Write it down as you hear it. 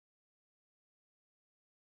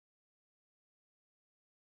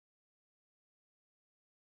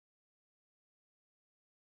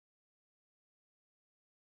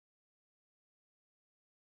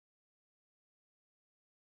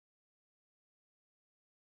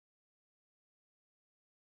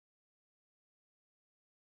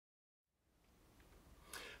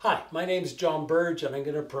Hi, my name is John Burge, and I'm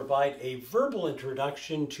going to provide a verbal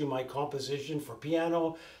introduction to my composition for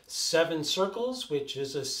piano, Seven Circles, which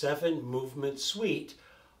is a 7-movement suite,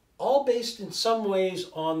 all based in some ways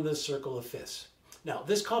on the circle of fifths. Now,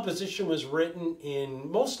 this composition was written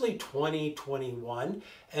in mostly 2021,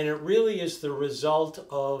 and it really is the result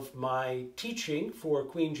of my teaching for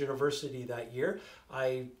Queen's University that year.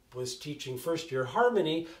 I was teaching first-year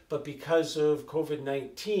harmony, but because of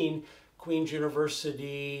COVID-19, Queen's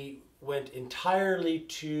University went entirely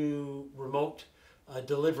to remote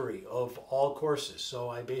delivery of all courses.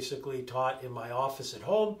 So I basically taught in my office at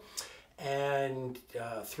home and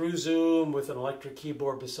through Zoom with an electric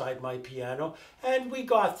keyboard beside my piano, and we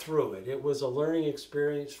got through it. It was a learning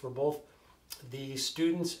experience for both the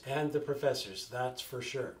students and the professors, that's for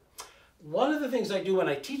sure. One of the things I do when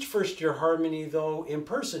I teach first-year harmony, though, in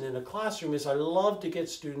person in a classroom, is I love to get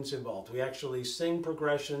students involved. We actually sing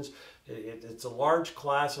progressions. It's a large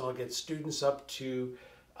class, and I'll get students up to,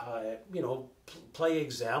 play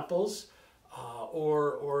examples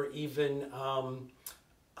or even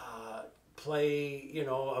play,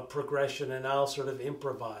 a progression, and I'll sort of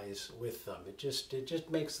improvise with them. It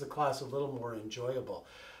just makes the class a little more enjoyable.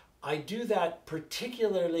 I do that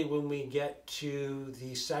particularly when we get to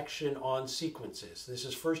the section on sequences. This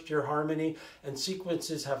is first-year harmony, and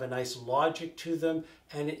sequences have a nice logic to them,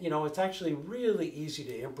 and it's actually really easy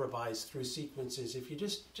to improvise through sequences if you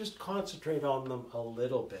just concentrate on them a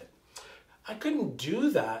little bit. I couldn't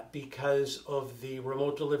do that because of the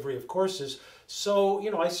remote delivery of courses, so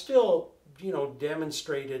I still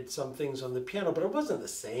demonstrated some things on the piano, but it wasn't the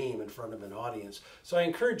same in front of an audience. So I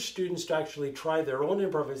encourage students to actually try their own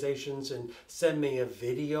improvisations and send me a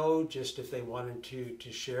video just if they wanted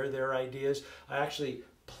to share their ideas. I actually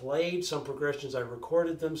played some progressions. I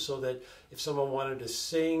recorded them so that if someone wanted to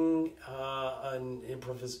sing an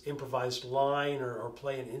improvised line or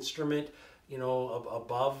play an instrument,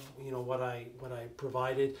 above what I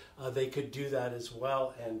provided, they could do that as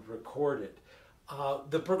well and record it.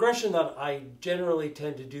 The progression that I generally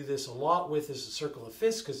tend to do this a lot with is the circle of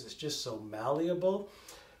fifths because it's just so malleable.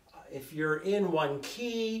 If you're in one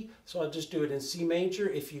key, so I'll just do it in C major.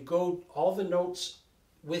 If you go all the notes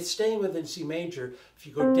staying within C major, if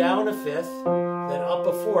you go down a fifth, then up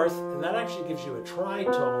a fourth, and that actually gives you a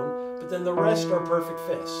tritone, but then the rest are perfect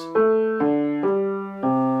fifths.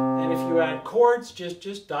 And if you add chords,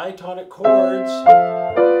 just diatonic chords,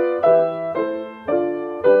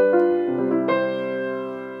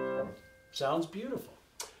 sounds beautiful.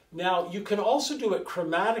 Now, you can also do it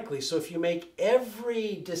chromatically. So if you make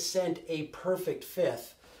every descent a perfect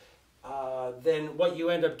fifth, then what you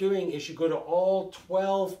end up doing is you go to all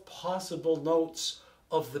 12 possible notes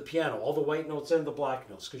of the piano, all the white notes and the black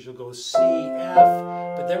notes, because you'll go C, F,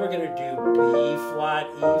 but then we're going to do B flat,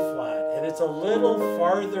 E flat, and it's a little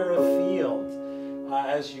farther afield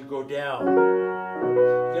as you go down.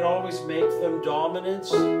 You can always make them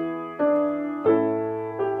dominants.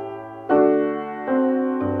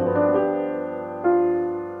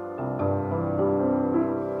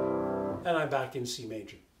 And I'm back in C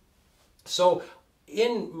major. So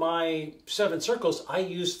in my 7 circles, I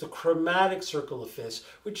use the chromatic circle of fifths,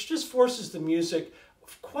 which just forces the music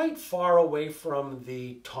quite far away from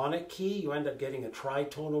the tonic key. You end up getting a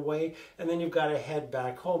tritone away, and then you've got to head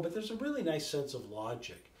back home. But there's a really nice sense of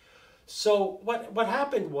logic. So what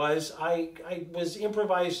happened was I was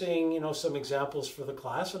improvising, some examples for the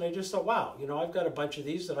class, and I just thought, wow, I've got a bunch of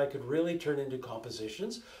these that I could really turn into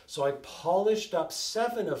compositions. So I polished up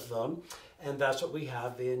 7 of them, and that's what we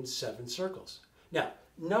have in 7 circles. Now,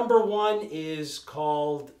 number 1 is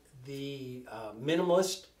called the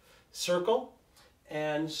minimalist circle.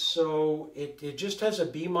 And so it just has a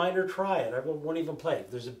B minor triad. I won't even play it.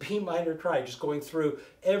 There's a B minor triad just going through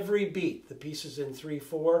every beat. The piece is in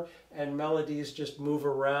 3/4, and melodies just move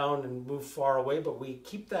around and move far away, but we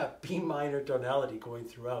keep that B minor tonality going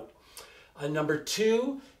throughout. Number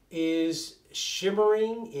 2 is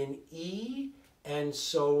shimmering in E. And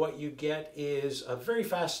so what you get is a very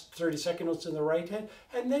fast 30-second notes in the right hand,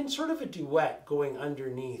 and then sort of a duet going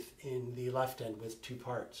underneath in the left hand with 2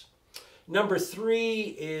 parts. Number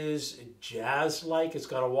 3 is jazz-like. It's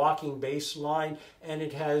got a walking bass line, and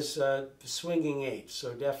it has swinging eighths.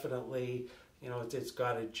 So definitely, it's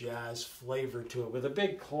got a jazz flavor to it with a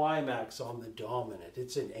big climax on the dominant.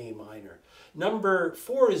 It's in A minor. Number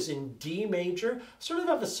 4 is in D major. I sort of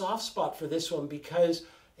have a soft spot for this one because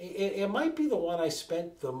it might be the one I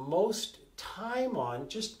spent the most time on,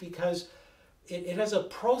 just because it has a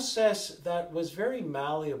process that was very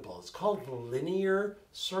malleable. It's called linear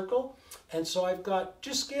circle. And so I've got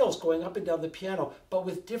just scales going up and down the piano, but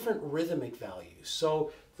with different rhythmic values.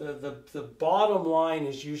 So the bottom line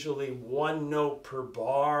is usually one note per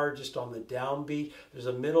bar, just on the downbeat. There's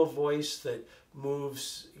a middle voice that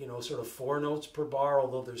moves, sort of 4 notes per bar,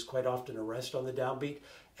 although there's quite often a rest on the downbeat.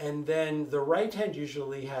 And then the right hand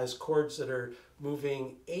usually has chords that are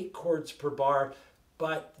moving 8 chords per bar,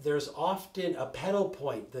 but there's often a pedal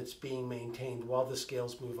point that's being maintained while the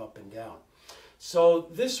scales move up and down. So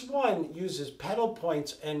this one uses pedal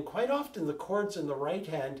points, and quite often the chords in the right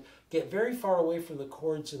hand get very far away from the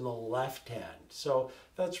chords in the left hand. So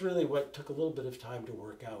that's really what took a little bit of time to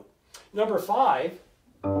work out. Number 5,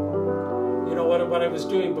 what I was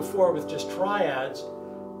doing before with just triads,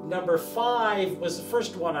 number 5 was the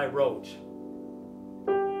first one I wrote.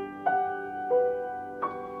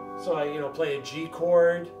 So I, play a G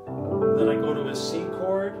chord, then I go to a C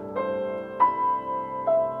chord.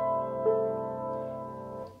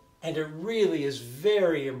 And it really is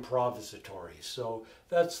very improvisatory. So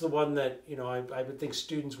that's the one that, I would think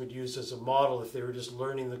students would use as a model if they were just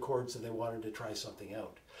learning the chords and they wanted to try something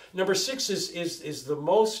out. Number 6 is the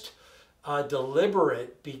most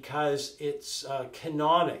deliberate because it's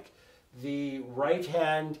canonic. The right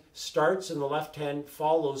hand starts and the left hand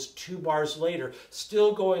follows 2 bars later,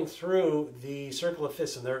 still going through the circle of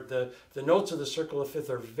fifths. And the notes of the circle of fifth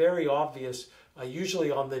are very obvious,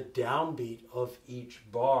 usually on the downbeat of each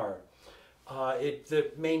bar.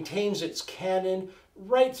 It maintains its canon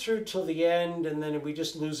right through till the end, and then we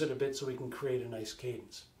just lose it a bit so we can create a nice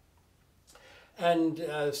cadence. And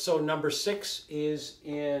so number 6 is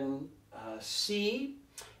in C,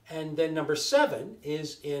 and then number 7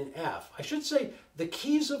 is in F. I should say the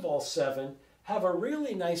keys of all 7 have a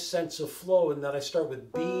really nice sense of flow in that I start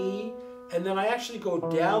with B, and then I actually go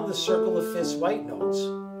down the circle of fifths white notes.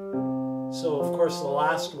 So of course the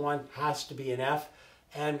last one has to be an F,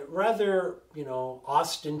 and rather,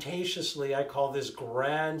 ostentatiously I call this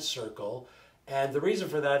grand circle, and the reason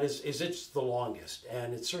for that is it's the longest,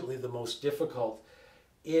 and it's certainly the most difficult.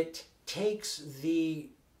 It takes the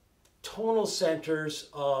tonal centers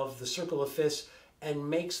of the circle of fifths and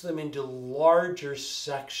makes them into larger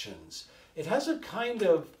sections. It has a kind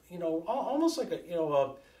of, almost like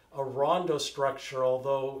a rondo structure,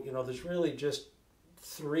 although, there's really just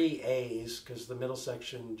 3 A's because the middle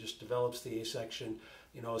section just develops the A section,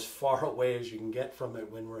 as far away as you can get from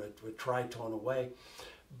it when we're a tritone away.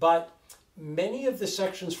 But many of the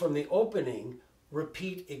sections from the opening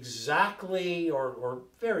repeat exactly or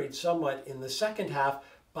varied somewhat in the second half,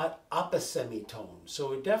 but up a semitone.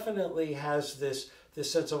 So it definitely has this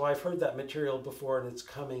sense of, I've heard that material before and it's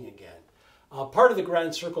coming again. Part of the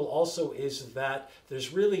grand circle also is that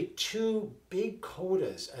there's really 2 big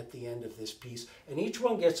codas at the end of this piece, and each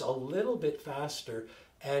one gets a little bit faster,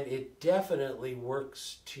 and it definitely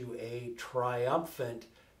works to a triumphant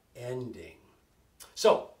ending.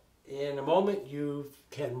 So, in a moment you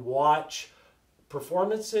can watch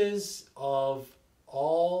performances of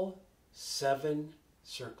all 7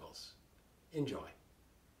 circles. Enjoy.